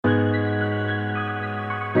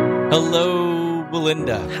Hello,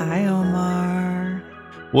 Belinda. Hi, Omar.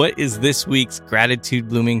 What is this week's gratitude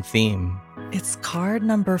blooming theme? It's card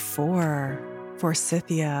number 4,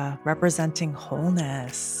 Forsythia, representing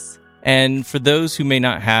wholeness. And for those who may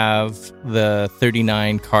not have the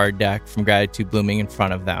 39 card deck from Gratitude Blooming in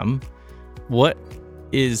front of them, what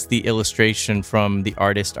is the illustration from the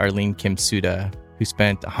artist Arlene Kim Suda, who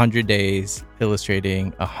spent 100 days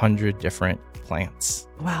illustrating 100 different plants?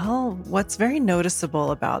 Well, what's very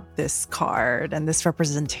noticeable about this card and this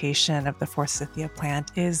representation of the Forsythia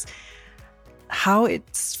plant is how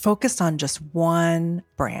it's focused on just one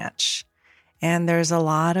branch. And there's a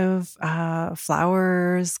lot of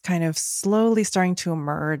flowers kind of slowly starting to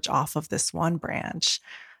emerge off of this one branch.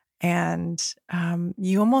 And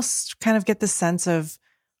you almost kind of get the sense of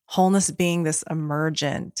wholeness being this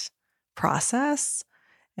emergent process.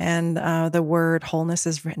 And the word wholeness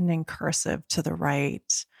is written in cursive to the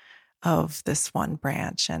right of this one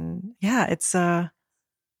branch. And yeah, it's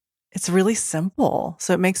really simple.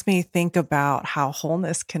 So it makes me think about how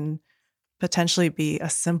wholeness can potentially be a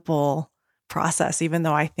simple process, even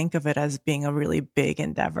though I think of it as being a really big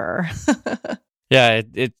endeavor. Yeah,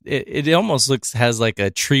 it almost has like a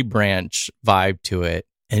tree branch vibe to it.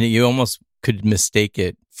 And you almost could mistake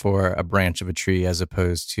it for a branch of a tree as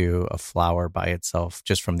opposed to a flower by itself,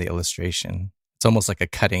 just from the illustration. It's almost like a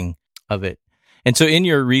cutting of it. And so in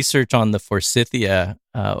your research on the Forsythia,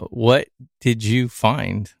 what did you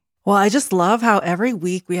find? Well, I just love how every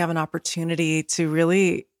week we have an opportunity to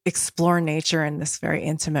really explore nature in this very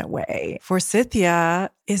intimate way. Forsythia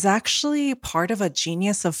is actually part of a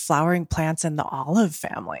genus of flowering plants in the olive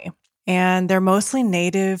family. And they're mostly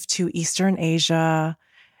native to Eastern Asia.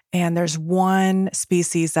 And there's one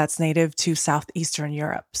species that's native to Southeastern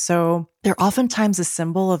Europe. So they're oftentimes a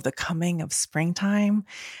symbol of the coming of springtime.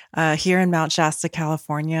 Here in Mount Shasta,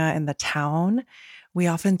 California, in the town, we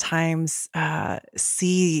oftentimes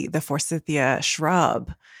see the Forsythia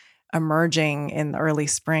shrub emerging in the early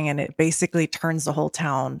spring, and it basically turns the whole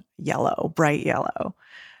town yellow, bright yellow.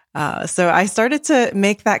 So I started to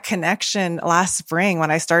make that connection last spring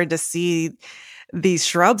when I started to see these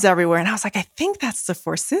shrubs everywhere. And I was like, I think that's the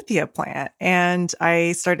Forsythia plant. And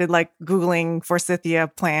I started like Googling Forsythia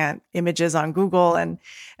plant images on Google,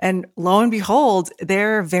 and lo and behold,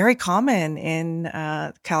 they're very common in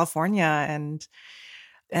California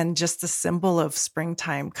and just a symbol of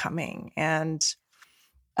springtime coming. And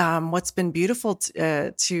what's been beautiful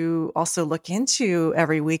to also look into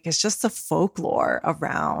every week is just the folklore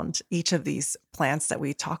around each of these plants that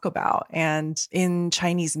we talk about. And in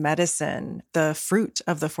Chinese medicine, the fruit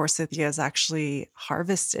of the Forsythia is actually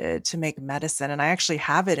harvested to make medicine. And I actually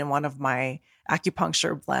have it in one of my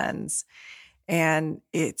acupuncture blends. And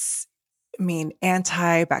it's,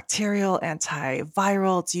 antibacterial,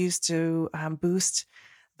 antiviral. It's used to boost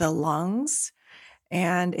the lungs.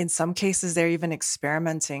 And in some cases, they're even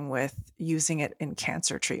experimenting with using it in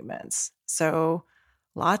cancer treatments. So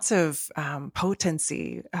lots of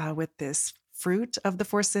potency with this fruit of the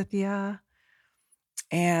Forsythia.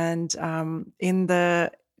 And in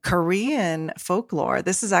the Korean folklore,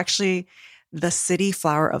 this is actually the city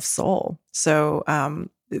flower of Seoul. So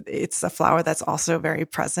it's a flower that's also very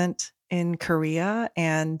present in Korea.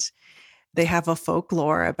 And they have a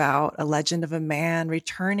folklore about a legend of a man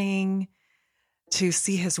returning to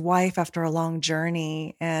see his wife after a long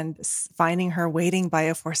journey and finding her waiting by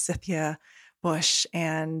a Forsythia bush.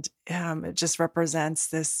 And it just represents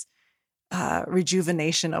this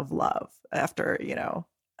rejuvenation of love after,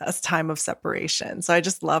 a time of separation. So I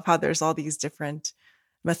just love how there's all these different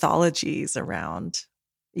mythologies around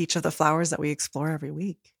each of the flowers that we explore every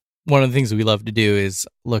week. One of the things we love to do is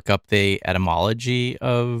look up the etymology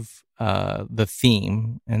of the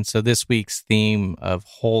theme. And so this week's theme of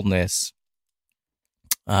wholeness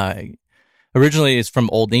originally is from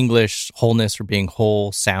Old English, wholeness, or being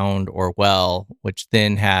whole, sound, or well, which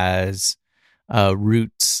then has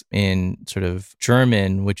roots in sort of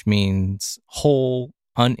German, which means whole,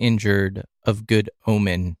 uninjured, of good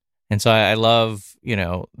omen. And so I love,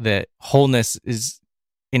 that wholeness is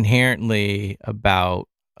inherently about,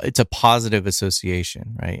 it's a positive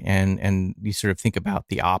association, right? And you sort of think about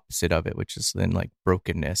the opposite of it, which is then like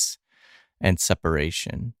brokenness and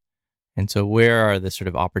separation. And so where are the sort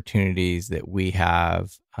of opportunities that we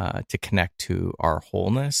have to connect to our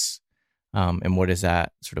wholeness? And what does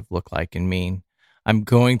that sort of look like and mean? I'm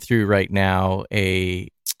going through right now a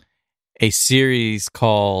series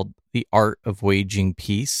called The Art of Waging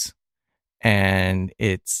Peace. And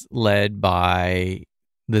it's led by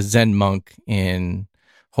the Zen monk in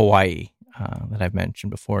Hawaii that I've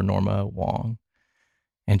mentioned before, Norma Wong.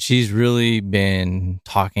 And she's really been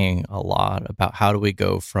talking a lot about how do we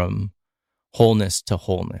go from wholeness to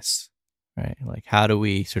wholeness, right? Like, how do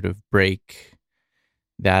we sort of break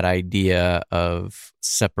that idea of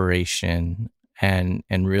separation and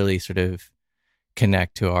really sort of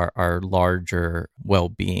connect to our larger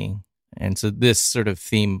well-being. And so this sort of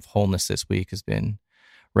theme of wholeness this week has been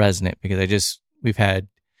resonant because we've had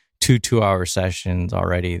 2 2-hour sessions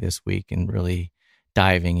already this week and really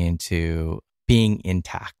diving into being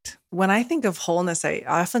intact. When I think of wholeness, I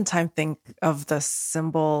oftentimes think of the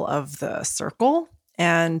symbol of the circle.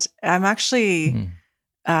 And I'm actually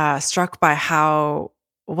struck by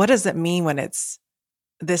what does it mean when it's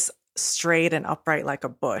this straight and upright like a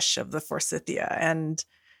bush of the forsythia?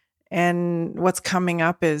 And what's coming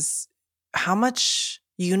up is how much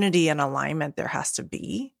unity and alignment there has to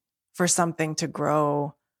be for something to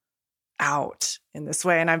grow out in this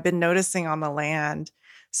way. And I've been noticing on the land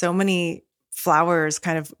so many flowers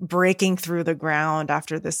kind of breaking through the ground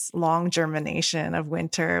after this long germination of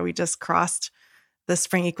winter. We just crossed the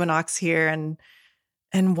spring equinox here, and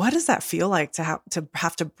what does that feel like to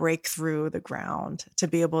have to break through the ground to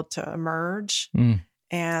be able to emerge?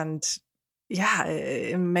 And yeah,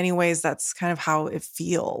 in many ways, that's kind of how it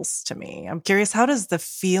feels to me. I'm curious, how does the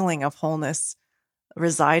feeling of wholeness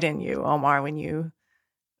reside in you, Omar, when you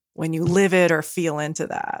live it or feel into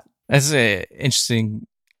that? That's an interesting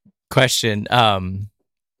question. I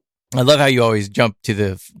love how you always jump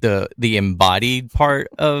to the embodied part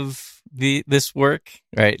of this work,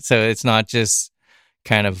 right? So it's not just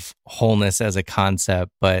kind of wholeness as a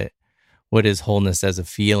concept, but what is wholeness as a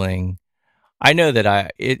feeling? I know that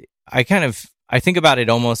I think about it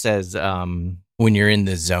almost as when you're in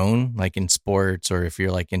the zone, like in sports, or if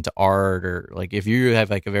you're like into art, or like if you have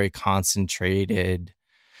like a very concentrated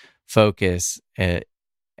focus,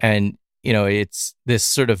 and it's this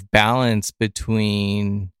sort of balance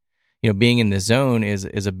between, being in the zone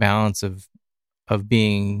is a balance of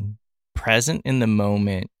being present in the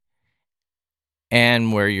moment,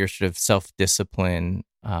 and where your sort of self-discipline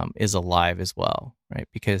is alive as well, right?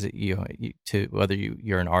 Because whether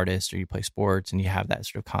you're an artist or you play sports and you have that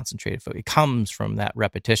sort of concentrated focus, it comes from that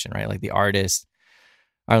repetition, right? Like the artist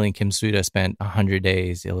Arlene Kim Suda spent 100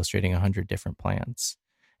 days illustrating 100 different plants.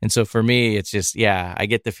 And so for me, it's just, I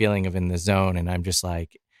get the feeling of in the zone, and I'm just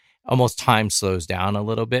like, almost time slows down a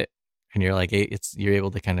little bit, and you're like, you're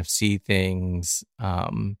able to kind of see things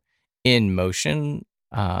in motion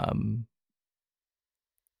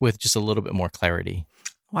with just a little bit more clarity.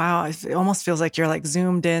 Wow, it almost feels like you're like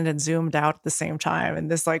zoomed in and zoomed out at the same time in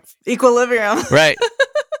this like equilibrium. Right.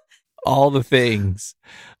 All the things.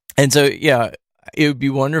 And so, it would be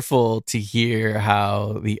wonderful to hear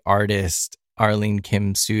how the artist Arlene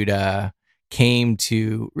Kim Suda came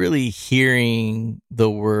to really hearing the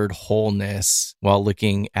word wholeness while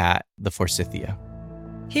looking at the forsythia.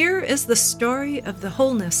 Here is the story of the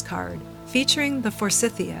Wholeness card featuring the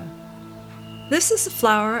forsythia. This is a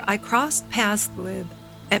flower I crossed paths with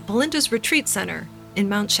at Belinda's retreat center in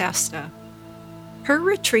Mount Shasta. Her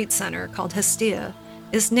retreat center, called Hestia,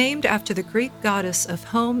 is named after the Greek goddess of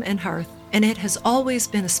home and hearth, and it has always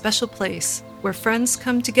been a special place where friends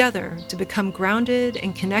come together to become grounded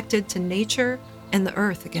and connected to nature and the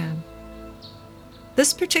earth again.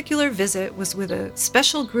 This particular visit was with a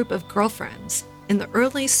special group of girlfriends in the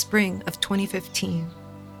early spring of 2015.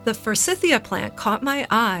 The forsythia plant caught my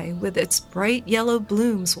eye with its bright yellow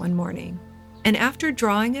blooms one morning, and after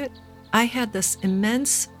drawing it, I had this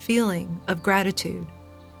immense feeling of gratitude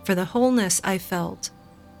for the wholeness I felt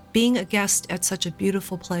being a guest at such a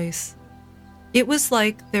beautiful place. It was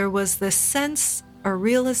like there was this sense or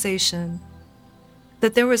realization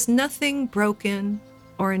that there was nothing broken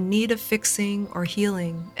or in need of fixing or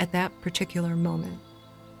healing at that particular moment.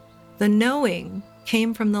 The knowing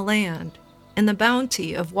came from the land and the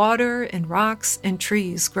bounty of water and rocks and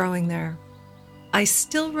trees growing there. I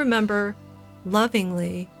still remember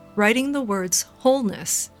lovingly writing the words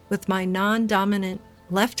wholeness with my non-dominant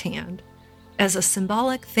left hand as a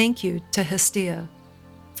symbolic thank you to Hestia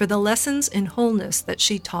for the lessons in wholeness that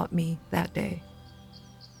she taught me that day.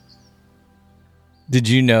 Did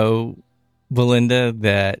you know, Belinda,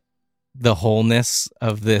 that the wholeness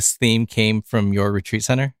of this theme came from your retreat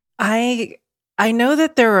center? I know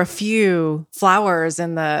that there were a few flowers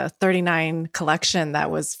in the 39 collection that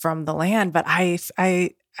was from the land, but I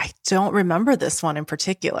don't remember this one in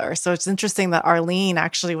particular. So it's interesting that Arlene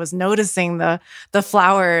actually was noticing the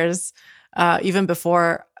flowers even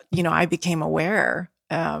before, I became aware.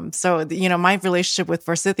 So my relationship with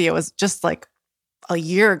forsythia was just like a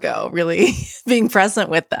year ago, really being present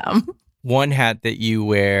with them. one hat that you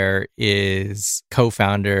wear is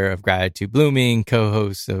co-founder of Gratitude Blooming,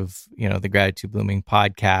 co-host of, the Gratitude Blooming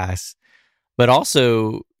podcast, but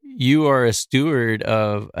also you are a steward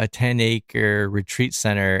of a 10-acre retreat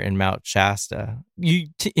center in Mount Shasta. You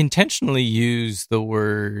intentionally use the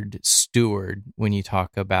word steward when you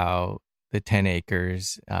talk about the 10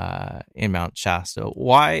 acres in Mount Shasta.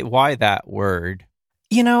 Why that word?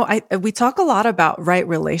 We talk a lot about right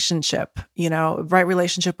relationship, right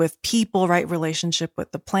relationship with people, right relationship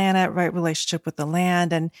with the planet, right relationship with the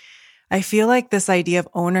land. And I feel like this idea of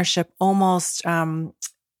ownership almost,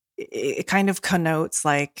 it kind of connotes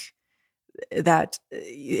like that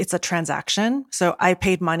it's a transaction. So I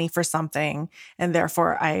paid money for something and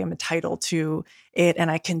therefore I am entitled to it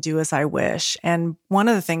and I can do as I wish. And one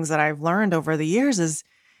of the things that I've learned over the years is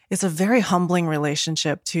it's a very humbling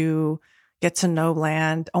relationship to get to know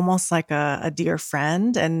land almost like a dear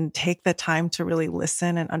friend and take the time to really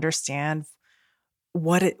listen and understand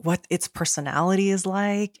what its personality is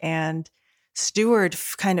like. And steward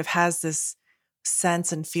kind of has this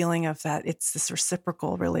sense and feeling of that it's this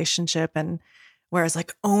reciprocal relationship. And whereas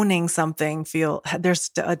like owning something there's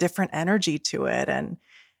a different energy to it.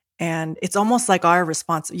 And it's almost like our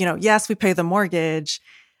response, yes, we pay the mortgage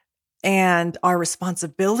and our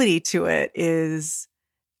responsibility to it is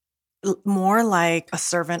more like a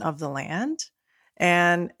servant of the land.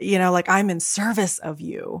 And, like I'm in service of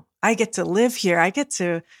you. I get to live here. I get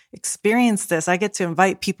to experience this. I get to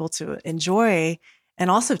invite people to enjoy and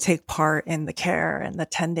also take part in the care and the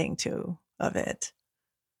tending to of it.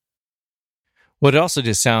 Well, it also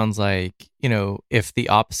just sounds like, if the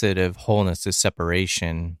opposite of wholeness is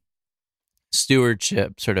separation,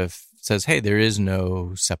 stewardship sort of says, hey, there is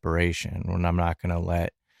no separation, and I'm not going to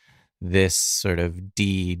let this sort of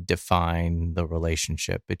deed define the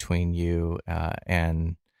relationship between you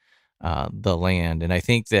and the land. And I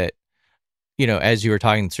think that, as you were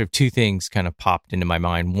talking, sort of two things kind of popped into my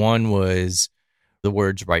mind. One was the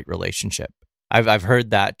words right relationship. I've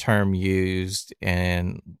heard that term used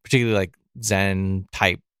in particularly like Zen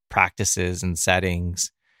type practices and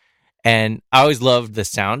settings. And I always loved the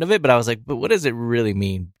sound of it, but I was like, but what does it really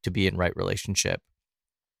mean to be in right relationship?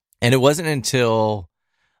 And it wasn't until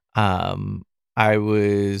I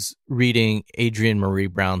was reading Adrienne Marie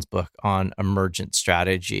Brown's book on emergent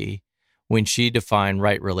strategy when she defined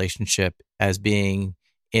right relationship as being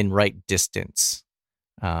in right distance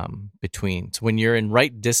between. So when you're in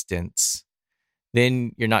right distance,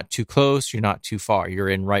 then you're not too close, you're not too far, you're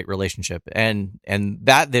in right relationship. And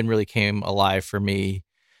that then really came alive for me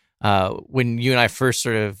when you and I first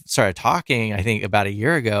sort of started talking, I think about a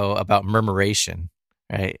year ago, about murmuration.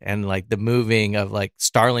 Right. And like the moving of like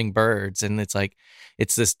starling birds. And it's like,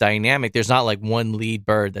 it's this dynamic. There's not like one lead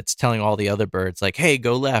bird that's telling all the other birds like, hey,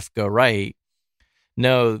 go left, go right.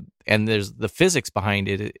 No. And there's the physics behind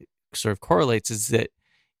it. It sort of correlates is that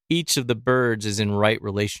each of the birds is in right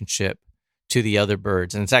relationship to the other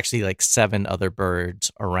birds. And it's actually like 7 other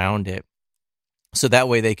birds around it. So that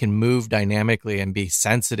way they can move dynamically and be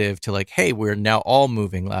sensitive to like, hey, we're now all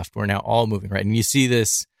moving left. We're now all moving right. And you see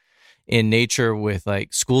this in nature with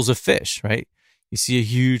like schools of fish, right? You see a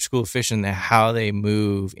huge school of fish and how they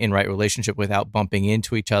move in right relationship without bumping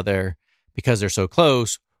into each other because they're so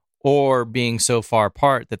close or being so far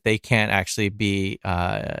apart that they can't actually be,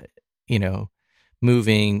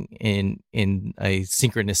 moving in a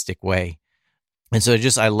synchronistic way. And so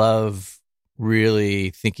I love really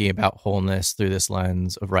thinking about wholeness through this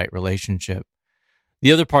lens of right relationship.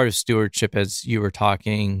 The other part of stewardship, as you were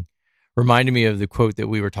talking, reminded me of the quote that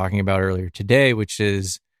we were talking about earlier today, which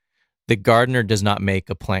is, the gardener does not make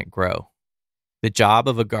a plant grow. The job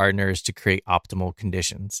of a gardener is to create optimal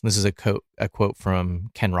conditions. This is a quote from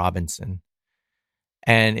Ken Robinson.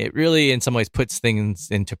 And it really, in some ways, puts things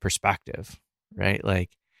into perspective, right? Like,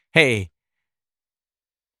 hey,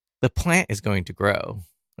 the plant is going to grow,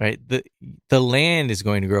 right? The land is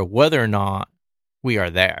going to grow whether or not we are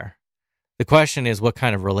there. The question is, what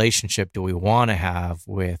kind of relationship do we want to have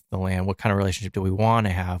with the land? What kind of relationship do we want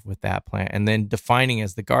to have with that plant? And then defining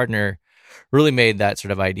as the gardener really made that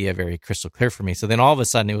sort of idea very crystal clear for me. So then all of a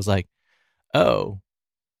sudden it was like, oh,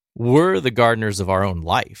 we're the gardeners of our own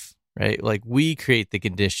life, right? Like we create the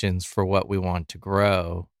conditions for what we want to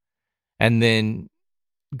grow. And then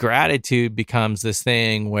gratitude becomes this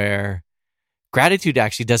thing where gratitude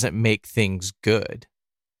actually doesn't make things good.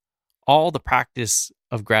 All the practice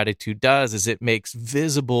of gratitude does is it makes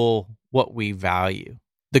visible what we value.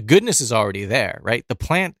 The goodness is already there, right? The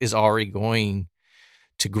plant is already going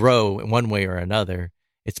to grow in one way or another.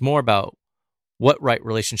 It's more about what right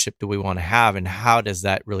relationship do we want to have and how does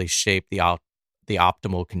that really shape the the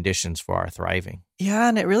optimal conditions for our thriving. Yeah.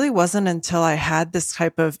 And it really wasn't until I had this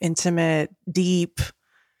type of intimate, deep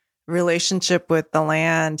relationship with the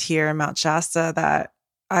land here in Mount Shasta that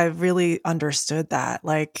I really understood that.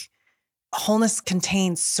 Like, wholeness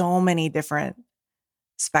contains so many different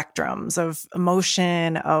spectrums of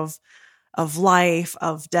emotion, of life,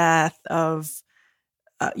 of death, of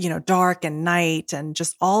dark and night, and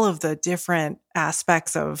just all of the different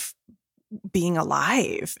aspects of being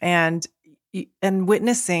alive and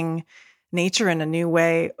witnessing nature in a new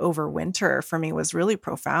way over winter for me was really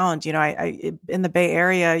profound. I in the Bay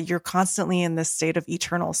Area, you're constantly in this state of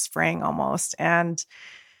eternal spring almost. And,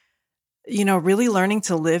 really learning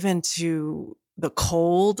to live into the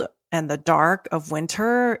cold and the dark of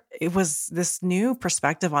winter, it was this new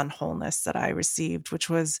perspective on wholeness that I received, which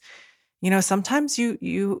was, sometimes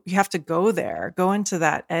you have to go into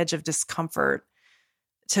that edge of discomfort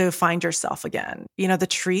to find yourself again. The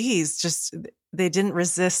trees they didn't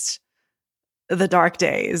resist the dark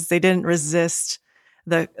days. They didn't resist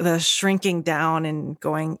the shrinking down and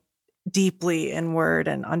going deeply inward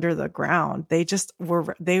and under the ground.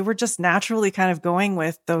 They were just naturally kind of going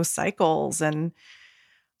with those cycles. And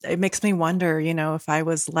it makes me wonder, if I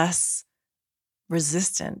was less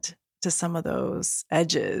resistant to some of those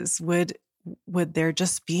edges, would there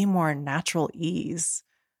just be more natural ease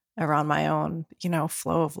around my own,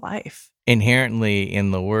 flow of life? Inherently in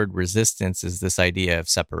the word resistance is this idea of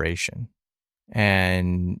separation.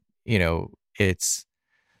 And, it's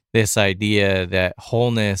this idea that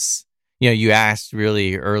wholeness, you asked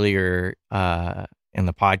really earlier in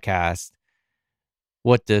the podcast,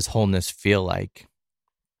 what does wholeness feel like?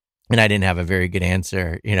 And I didn't have a very good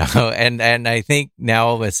answer, and I think now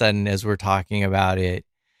all of a sudden, as we're talking about it,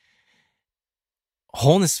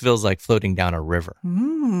 wholeness feels like floating down a river,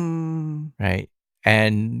 right?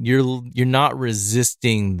 And you're not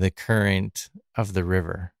resisting the current of the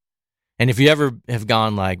river. And if you ever have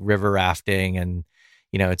gone like river rafting, and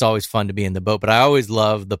it's always fun to be in the boat, but I always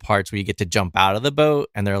love the parts where you get to jump out of the boat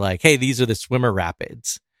and they're like, hey, these are the swimmer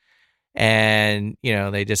rapids. And,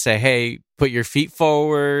 they just say, hey, put your feet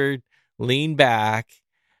forward, lean back,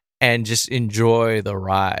 and just enjoy the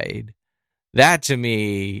ride. That to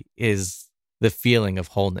me is the feeling of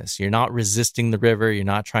wholeness. You're not resisting the river. You're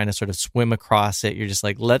not trying to sort of swim across it. You're just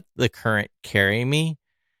like, let the current carry me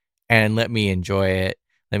and let me enjoy it.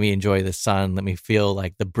 Let me enjoy the sun. Let me feel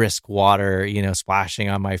like the brisk water, splashing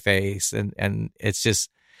on my face. And it's just,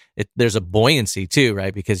 there's a buoyancy too,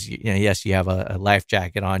 right? Because, yes, you have a life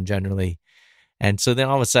jacket on generally. And so then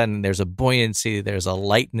all of a sudden there's a buoyancy, there's a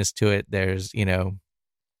lightness to it. There's,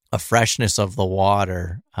 a freshness of the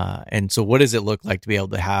water. And so what does it look like to be able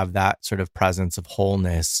to have that sort of presence of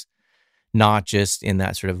wholeness, not just in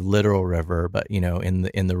that sort of literal river, but,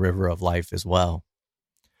 in the river of life as well?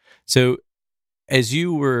 So as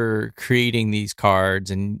you were creating these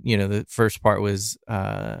cards, and, the first part was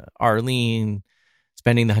Arlene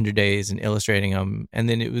spending the 100 days and illustrating them. And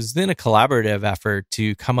then it was then a collaborative effort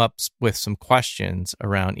to come up with some questions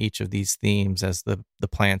around each of these themes as the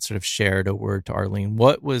plants sort of shared a word to Arlene.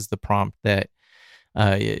 What was the prompt that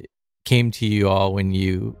came to you all when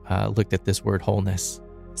you looked at this word wholeness?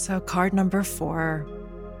 So card number 4,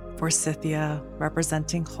 Forsythia,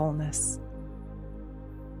 representing wholeness.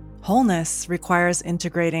 Wholeness requires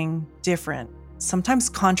integrating different, sometimes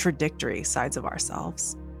contradictory sides of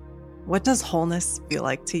ourselves. What does wholeness feel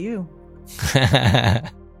like to you?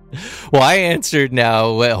 Well, I answered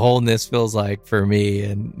now what wholeness feels like for me,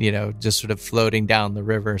 and, just sort of floating down the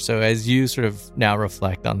river. So as you sort of now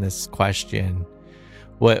reflect on this question,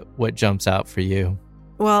 what jumps out for you?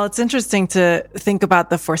 Well, it's interesting to think about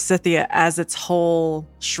the Forsythia as its whole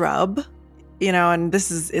shrub, and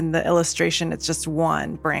this is in the illustration, it's just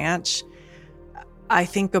one branch. I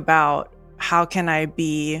think about, how can I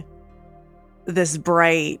be this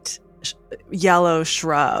bright yellow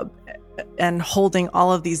shrub and holding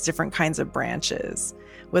all of these different kinds of branches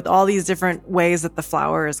with all these different ways that the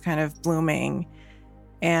flower is kind of blooming,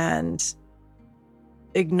 and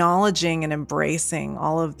acknowledging and embracing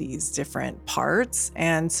all of these different parts.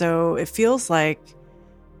 And so it feels like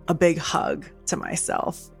a big hug to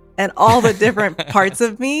myself and all the different parts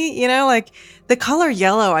of me, like the color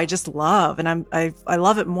yellow, I just love. And I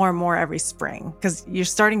love it more and more every spring, because you're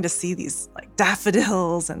starting to see these like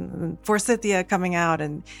daffodils and forsythia coming out.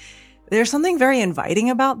 And there's something very inviting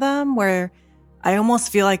about them, where I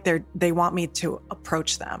almost feel like they want me to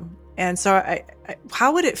approach them. And so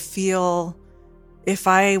how would it feel if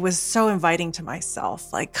I was so inviting to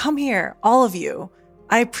myself, like, come here, all of you,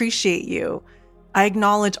 I appreciate you. I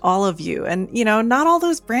acknowledge all of you. And, not all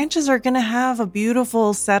those branches are going to have a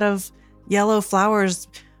beautiful set of yellow flowers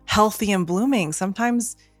healthy and blooming.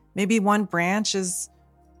 Sometimes maybe one branch is,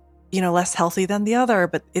 less healthy than the other,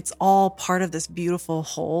 but it's all part of this beautiful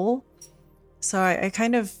whole. So I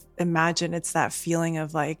kind of imagine it's that feeling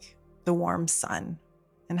of like the warm sun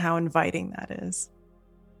and how inviting that is.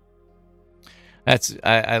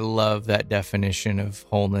 I love that definition of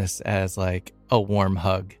wholeness as like a warm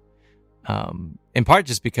hug. In part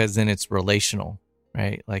just because then it's relational,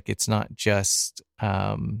 right? Like it's not just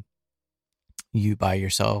you by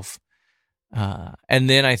yourself. And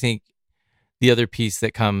then I think the other piece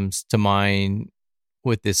that comes to mind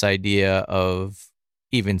with this idea of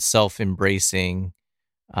even self-embracing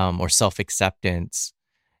or self-acceptance,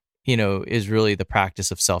 is really the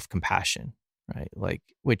practice of self-compassion, right? Like,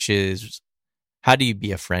 which is how do you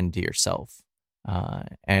be a friend to yourself,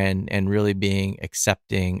 and really being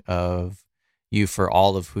accepting of you for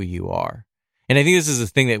all of who you are. And I think this is a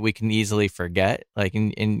thing that we can easily forget. Like,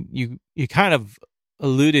 and you kind of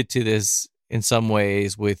alluded to this in some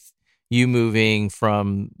ways with you moving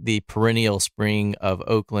from the perennial spring of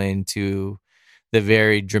Oakland to the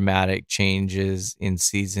very dramatic changes in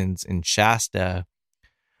seasons in Shasta,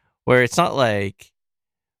 where it's not like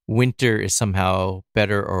winter is somehow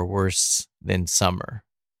better or worse than summer,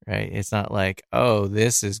 right? It's not like, oh,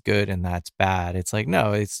 this is good and that's bad. It's like,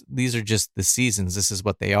 no, these are just the seasons. This is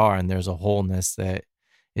what they are. And there's a wholeness that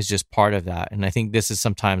is just part of that. And I think this is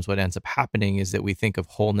sometimes what ends up happening is that we think of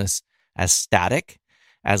wholeness as static,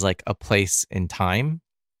 as like a place in time,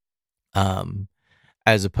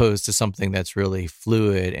 as opposed to something that's really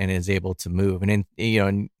fluid and is able to move. And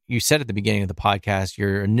and you said at the beginning of the podcast,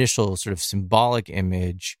 your initial sort of symbolic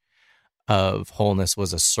image of wholeness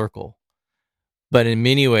was a circle. But in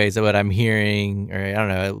many ways, what I'm hearing, or I don't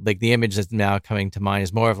know, like the image that's now coming to mind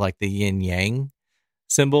is more of like the yin yang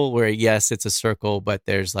symbol, where yes, it's a circle, but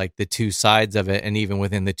there's like the two sides of it. And even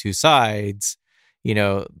within the two sides,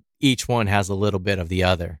 each one has a little bit of the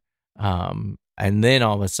other. And then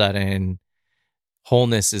all of a sudden,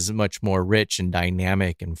 wholeness is much more rich and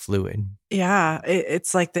dynamic and fluid. Yeah,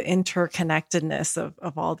 it's like the interconnectedness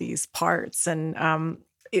of all these parts. And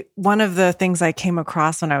one of the things I came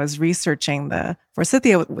across when I was researching the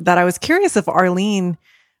Forsythia that I was curious if Arlene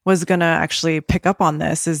was going to actually pick up on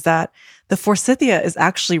this is that the Forsythia is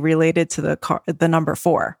actually related to the number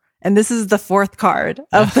 4. And this is the 4th card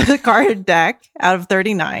of the card deck out of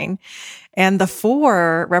 39. And the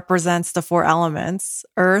 4 represents the 4 elements,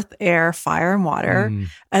 earth, air, fire, and water,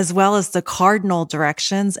 as well as the cardinal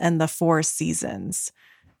directions and the 4 seasons.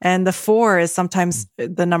 And the 4 is sometimes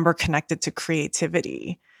the number connected to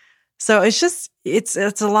creativity. So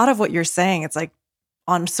it's a lot of what you're saying. It's like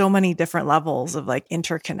on so many different levels of like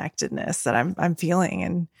interconnectedness that I'm feeling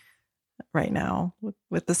and right now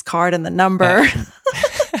with this card and the number.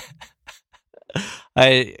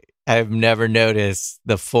 I've never noticed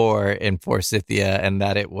the 4 in Forsythia and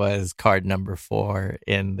that it was card number 4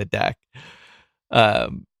 in the deck.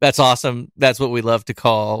 That's awesome. That's what we love to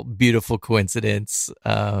call beautiful coincidence,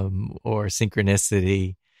 or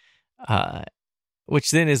synchronicity,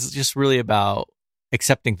 which then is just really about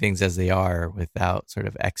accepting things as they are without sort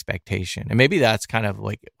of expectation. And maybe that's kind of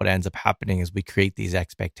like what ends up happening is we create these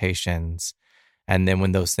expectations. And then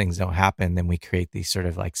when those things don't happen, then we create these sort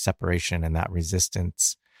of like separation and that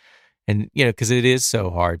resistance. And, because it is so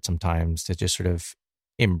hard sometimes to just sort of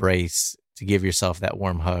embrace, to give yourself that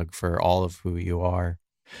warm hug for all of who you are.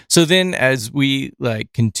 So then as we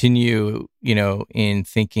like continue, in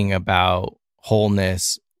thinking about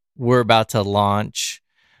wholeness, we're about to launch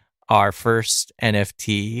our first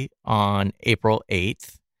NFT on April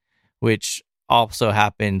 8th, which also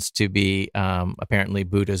happens to be apparently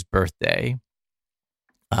Buddha's birthday.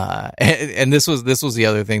 And this was the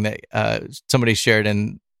other thing that somebody shared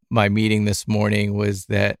in my meeting this morning was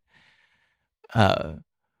that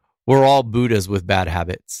we're all Buddhas with bad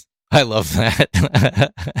habits. I love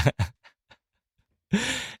that.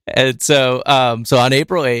 And so on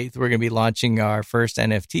April 8th, we're going to be launching our first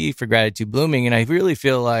NFT for Gratitude Blooming. And I really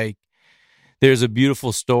feel like there's a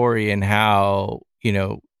beautiful story in how,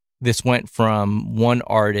 this went from one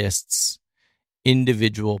artist's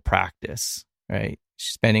individual practice, right?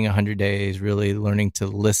 Spending 100 days really learning to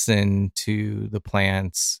listen to the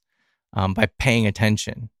plants by paying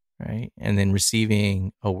attention, right? And then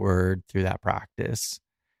receiving a word through that practice.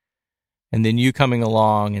 And then you coming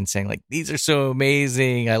along and saying like, these are so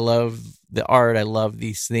amazing. I love the art. I love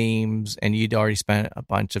these themes. And you'd already spent a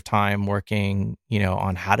bunch of time working,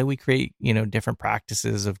 on how do we create, different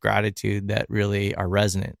practices of gratitude that really are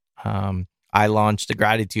resonant. I launched a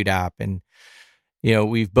gratitude app and,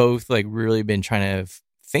 we've both like really been trying to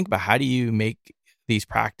think about how do you make these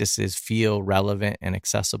practices feel relevant and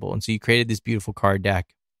accessible. And so you created this beautiful card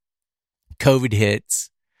deck COVID hits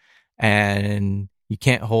and you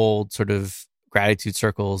can't hold sort of gratitude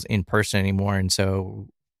circles in person anymore. And so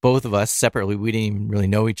both of us separately, we didn't even really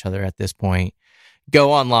know each other at this point,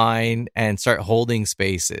 go online and start holding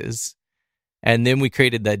spaces. And then we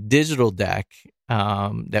created that digital deck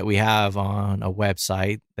that we have on a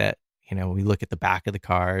website that, we look at the back of the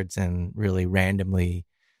cards and really randomly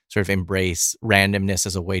sort of embrace randomness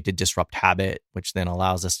as a way to disrupt habit, which then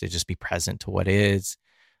allows us to just be present to what is.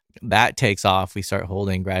 That takes off. We start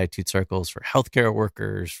holding gratitude circles for healthcare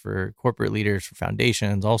workers, for corporate leaders, for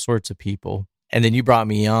foundations, all sorts of people. And then you brought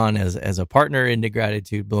me on as a partner into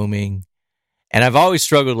Gratitude Blooming. And I've always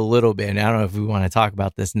struggled a little bit. And I don't know if we want to talk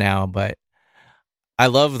about this now, but I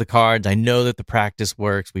love the cards. I know that the practice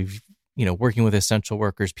works. We've, working with essential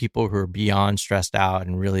workers, people who are beyond stressed out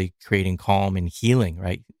and really creating calm and healing,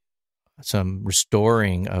 right? Some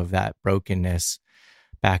restoring of that brokenness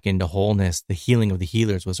back into wholeness. The healing of the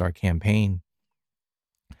healers was our campaign.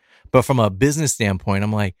 But from a business standpoint,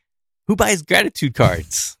 I'm like, who buys gratitude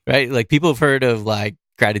cards, right? Like people have heard of like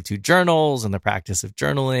gratitude journals and the practice of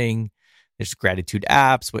journaling. There's gratitude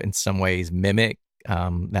apps, what in some ways mimic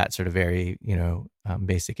that sort of very,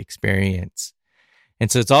 basic experience. And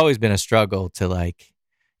so it's always been a struggle to like,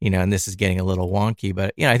 and this is getting a little wonky,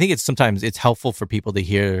 but, I think sometimes it's helpful for people to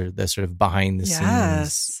hear the sort of behind the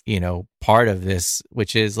scenes, part of this,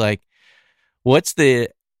 which is like, what's the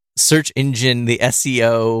search engine, the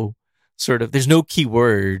SEO sort of, there's no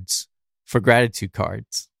keywords for gratitude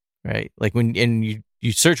cards, right? Like when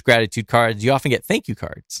you search gratitude cards, you often get thank you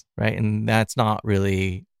cards, right? And that's not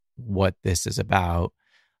really what this is about.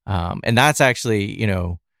 And that's actually,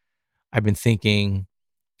 I've been thinking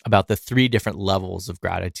about the 3 different levels of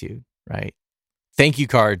gratitude, right? Thank you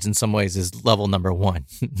cards in some ways is level number 1,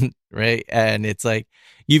 right? And it's like,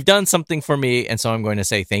 you've done something for me, and so I'm going to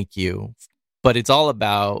say thank you. But it's all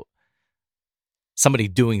about somebody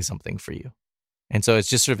doing something for you. And so it's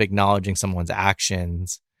just sort of acknowledging someone's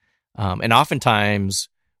actions. And oftentimes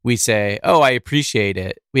we say, oh, I appreciate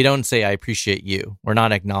it. We don't say, I appreciate you. We're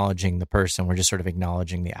not acknowledging the person. We're just sort of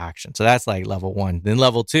acknowledging the action. So that's like level 1. Then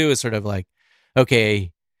level 2 is sort of like,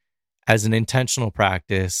 okay, as an intentional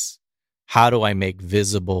practice, how do I make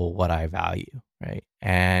visible what I value, right?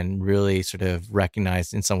 And really sort of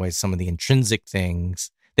recognize in some ways some of the intrinsic things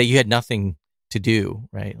that you had nothing to do,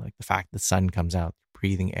 right? Like the fact the sun comes out,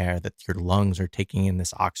 breathing air, that your lungs are taking in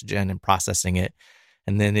this oxygen and processing it,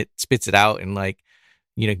 and then it spits it out and like,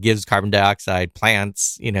 gives carbon dioxide,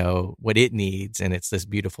 plants, what it needs. And it's this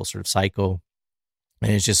beautiful sort of cycle.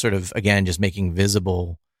 And it's just sort of, again, just making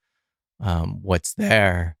visible what's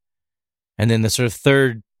there. And then the sort of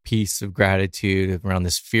third piece of gratitude around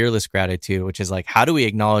this fearless gratitude, which is like, how do we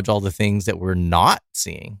acknowledge all the things that we're not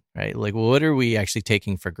seeing, right? Like, what are we actually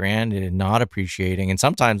taking for granted and not appreciating? And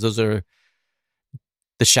sometimes those are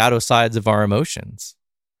the shadow sides of our emotions,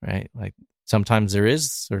 right? Like sometimes there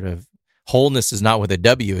is sort of wholeness is not with a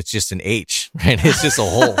W, it's just an H, right? It's just a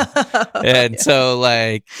whole. And so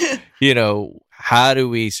like, how do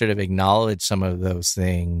we sort of acknowledge some of those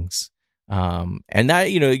things? And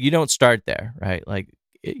that, you don't start there, right? Like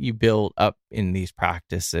you build up in these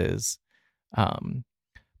practices.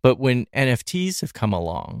 But when NFTs have come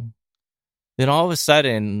along, then all of a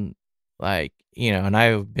sudden, like, and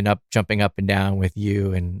I've been jumping up and down with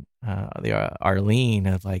you and Arlene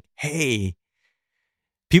of like, hey,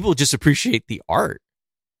 people just appreciate the art.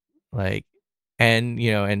 Like, and,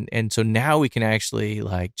 and so now we can actually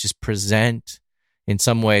like just present in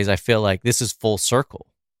some ways. I feel like this is full circle,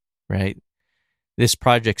 right? This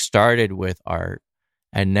project started with art,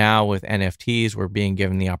 and now with NFTs, we're being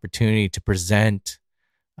given the opportunity to present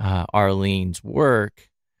Arlene's work,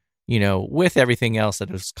 with everything else that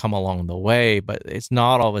has come along the way. But it's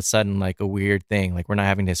not all of a sudden like a weird thing. Like we're not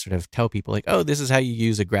having to sort of tell people like, oh, this is how you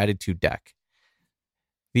use a gratitude deck.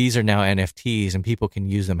 These are now NFTs, and people can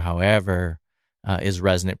use them however is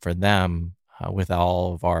resonant for them with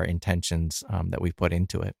all of our intentions that we put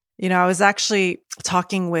into it. I was actually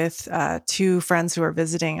talking with 2 friends who are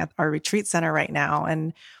visiting at our retreat center right now,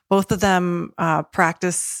 and both of them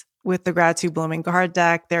practice with the Gratitude Blooming card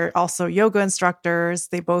deck. They're also yoga instructors.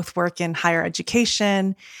 They both work in higher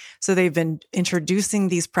education. So they've been introducing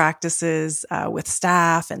these practices with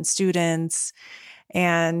staff and students.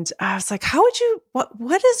 And I was like,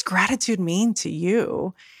 what does gratitude mean to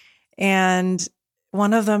you? And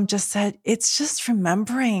one of them just said, it's just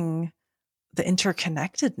remembering the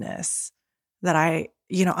interconnectedness that I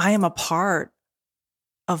am a part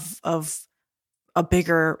of a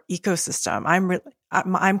bigger ecosystem.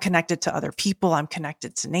 I'm connected to other people. I'm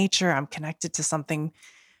connected to nature. I'm connected to something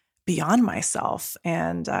beyond myself.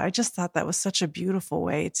 And I just thought that was such a beautiful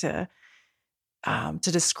way to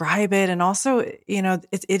to describe it. And also,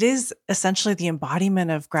 it is essentially the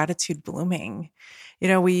embodiment of gratitude blooming.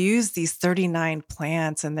 We use these 39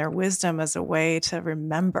 plants and their wisdom as a way to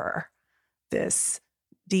remember this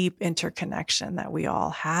deep interconnection that we all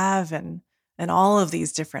have and all of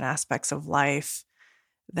these different aspects of life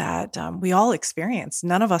that we all experience.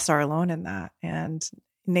 None of us are alone in that. And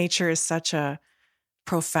nature is such a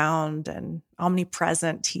profound and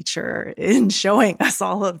omnipresent teacher in showing us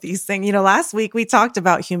all of these things. Last week we talked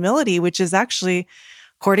about humility, which is actually,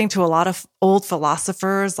 according to a lot of old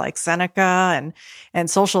philosophers like Seneca and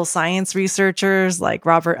social science researchers like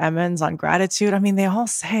Robert Emmons on gratitude. I mean, they all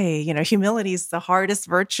say, humility is the hardest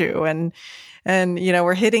virtue. And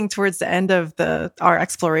we're hitting towards the end of our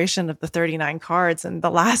exploration of the 39 cards. And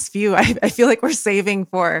the last few, I feel like we're saving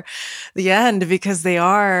for the end because they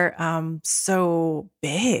are so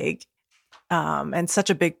big and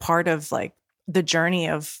such a big part of like the journey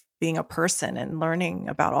of being a person and learning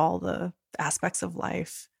about all the aspects of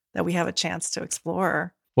life that we have a chance to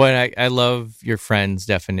explore. Well, I love your friend's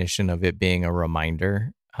definition of it being a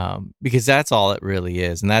reminder, because that's all it really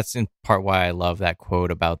is. And that's in part why I love that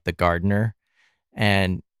quote about the gardener.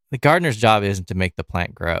 And the gardener's job isn't to make the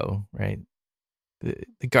plant grow, right?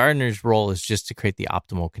 The gardener's role is just to create the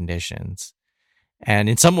optimal conditions. And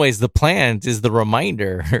in some ways, the plant is the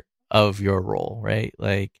reminder of your role, right?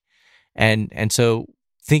 Like, and so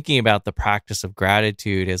thinking about the practice of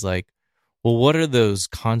gratitude is like, well, what are those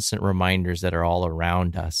constant reminders that are all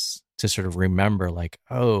around us to sort of remember, like,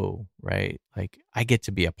 oh, right, like I get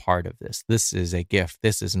to be a part of this. This is a gift.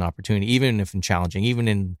 This is an opportunity, even if it's challenging, even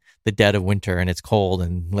in the dead of winter and it's cold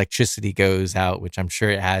and electricity goes out, which I'm sure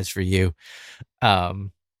it has for you.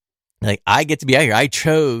 Like I get to be out here. I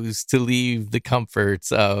chose to leave the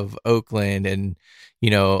comforts of Oakland and,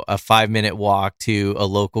 a 5-minute walk to a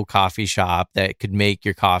local coffee shop that could make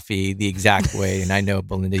your coffee the exact way. And I know,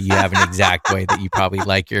 Belinda, you have an exact way that you probably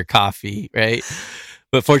like your coffee, right?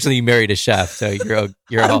 But fortunately, you married a chef, so you're all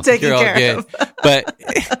good. But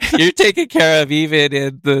you're taken care of even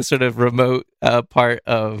in the sort of remote part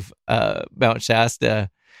of Mount Shasta.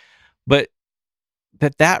 But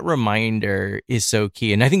that reminder is so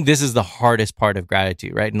key. And I think this is the hardest part of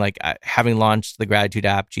gratitude, right? And like having launched the gratitude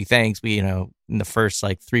app, gee, thanks, we, in the first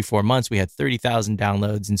like 3-4 months, we had 30,000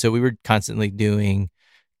 downloads. And so we were constantly doing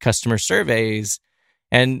customer surveys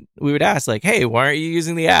and we would ask like, hey, why aren't you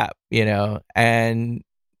using the app? And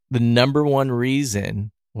the number one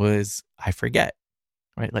reason was I forget,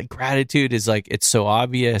 right? Like gratitude is like, it's so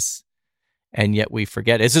obvious. And yet we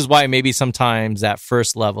forget. This is why maybe sometimes that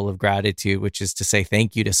first level of gratitude, which is to say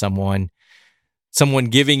thank you to someone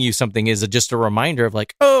giving you something is just a reminder of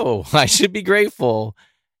like, oh, I should be grateful.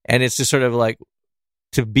 And it's just sort of like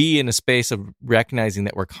to be in a space of recognizing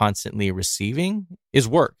that we're constantly receiving is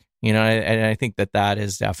work, and I think that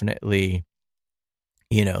is definitely,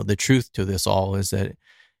 the truth to this all is that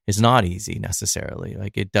it's not easy necessarily.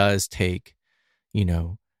 Like it does take,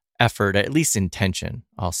 effort, at least intention,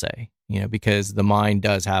 I'll say. Because the mind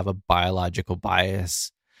does have a biological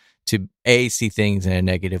bias to A, see things in a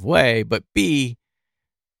negative way, but B,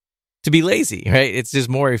 to be lazy, right? It's just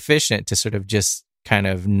more efficient to sort of just kind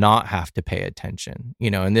of not have to pay attention,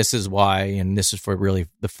 and this is why, and this is for really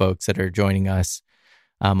the folks that are joining us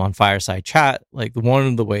on Fireside Chat, like one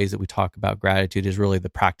of the ways that we talk about gratitude is really the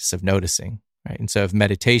practice of noticing, right? And so if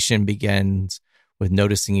meditation begins with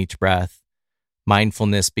noticing each breath,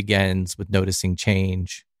 mindfulness begins with noticing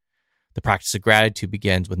change, the practice of gratitude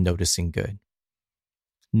begins with noticing good.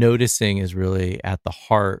 Noticing is really at the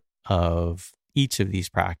heart of each of these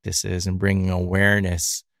practices and bringing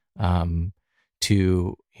awareness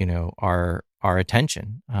to, our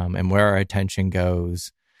attention. And where our attention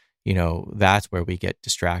goes, that's where we get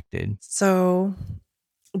distracted. So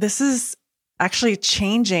this is actually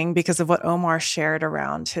changing because of what Omar shared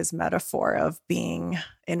around his metaphor of being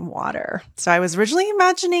in water. So I was originally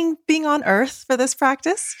imagining being on Earth for this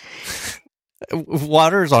practice.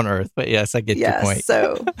 Water's on Earth, but yes, I get your point.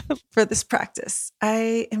 So for this practice,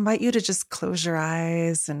 I invite you to just close your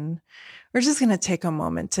eyes and we're just going to take a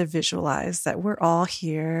moment to visualize that we're all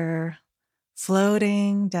here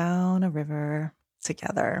floating down a river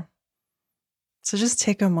together. So just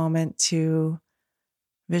take a moment to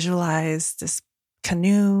visualize this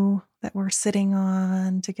canoe that we're sitting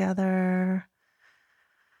on together.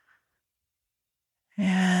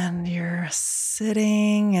 And you're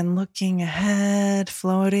sitting and looking ahead,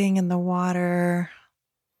 floating in the water.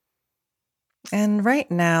 And right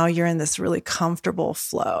now you're in this really comfortable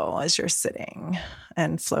flow as you're sitting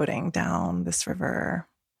and floating down this river.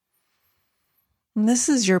 And this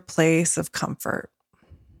is your place of comfort.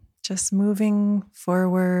 Just moving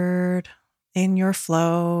forward in your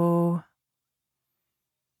flow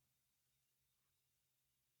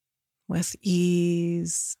with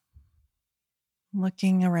ease,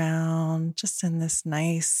 looking around just in this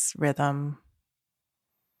nice rhythm.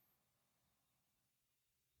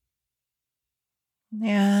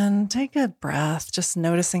 And take a breath, just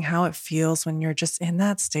noticing how it feels when you're just in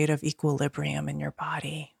that state of equilibrium in your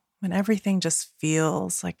body, when everything just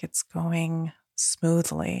feels like it's going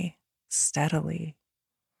smoothly, steadily.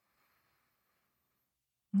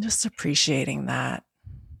 And just appreciating that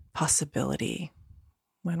possibility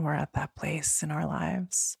when we're at that place in our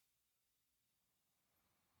lives.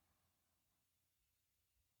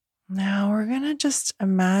 Now we're going to just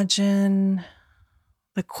imagine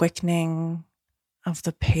the quickening of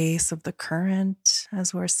the pace of the current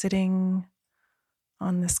as we're sitting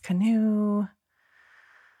on this canoe.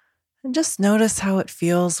 And just notice how it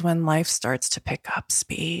feels when life starts to pick up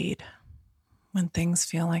speed, when things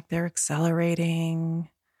feel like they're accelerating.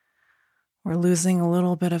 We're losing a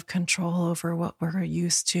little bit of control over what we're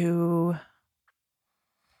used to.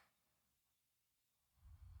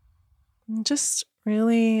 And just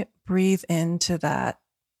really breathe into that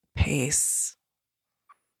pace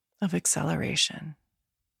of acceleration.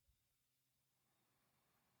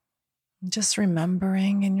 Just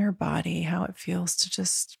remembering in your body how it feels to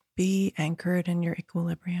just be anchored in your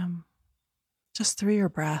equilibrium, just through your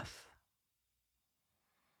breath.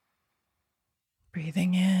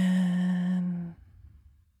 Breathing in,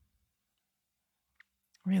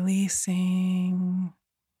 releasing.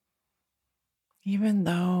 Even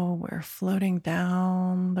though we're floating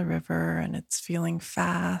down the river and it's feeling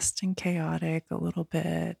fast and chaotic a little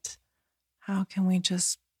bit, how can we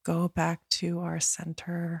just go back to our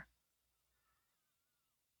center?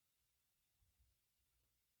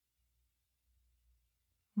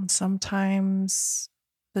 And sometimes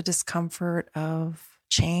the discomfort of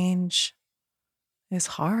change is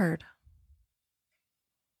hard.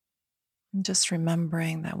 And just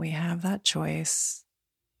remembering that we have that choice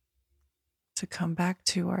to come back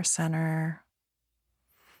to our center,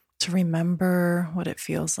 to remember what it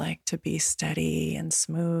feels like to be steady and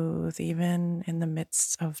smooth, even in the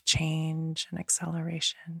midst of change and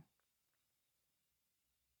acceleration.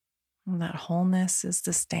 And that wholeness is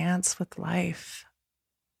this dance with life,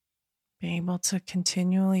 being able to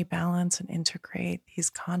continually balance and integrate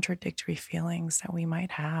these contradictory feelings that we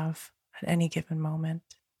might have at any given moment.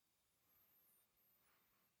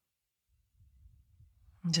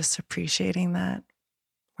 And just appreciating that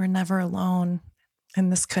we're never alone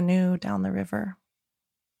in this canoe down the river.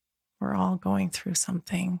 We're all going through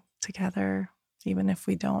something together, even if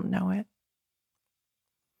we don't know it.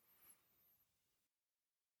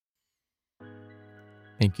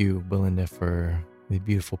 Thank you, Belinda, for the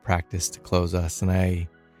beautiful practice to close us. And I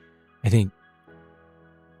think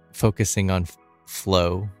focusing on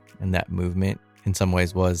flow and that movement in some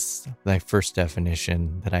ways was my first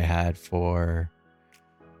definition that I had for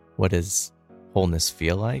what does wholeness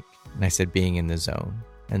feel like. And I said being in the zone.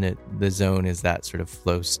 And the zone is that sort of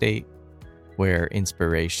flow state where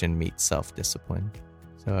inspiration meets self-discipline.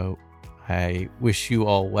 So I wish you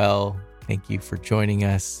all well. Thank you for joining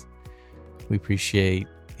us. We appreciate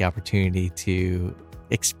the opportunity to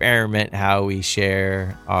experiment how we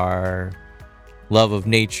share our love of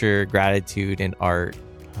nature, gratitude, and art,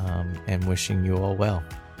 and wishing you all well.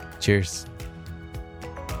 Cheers.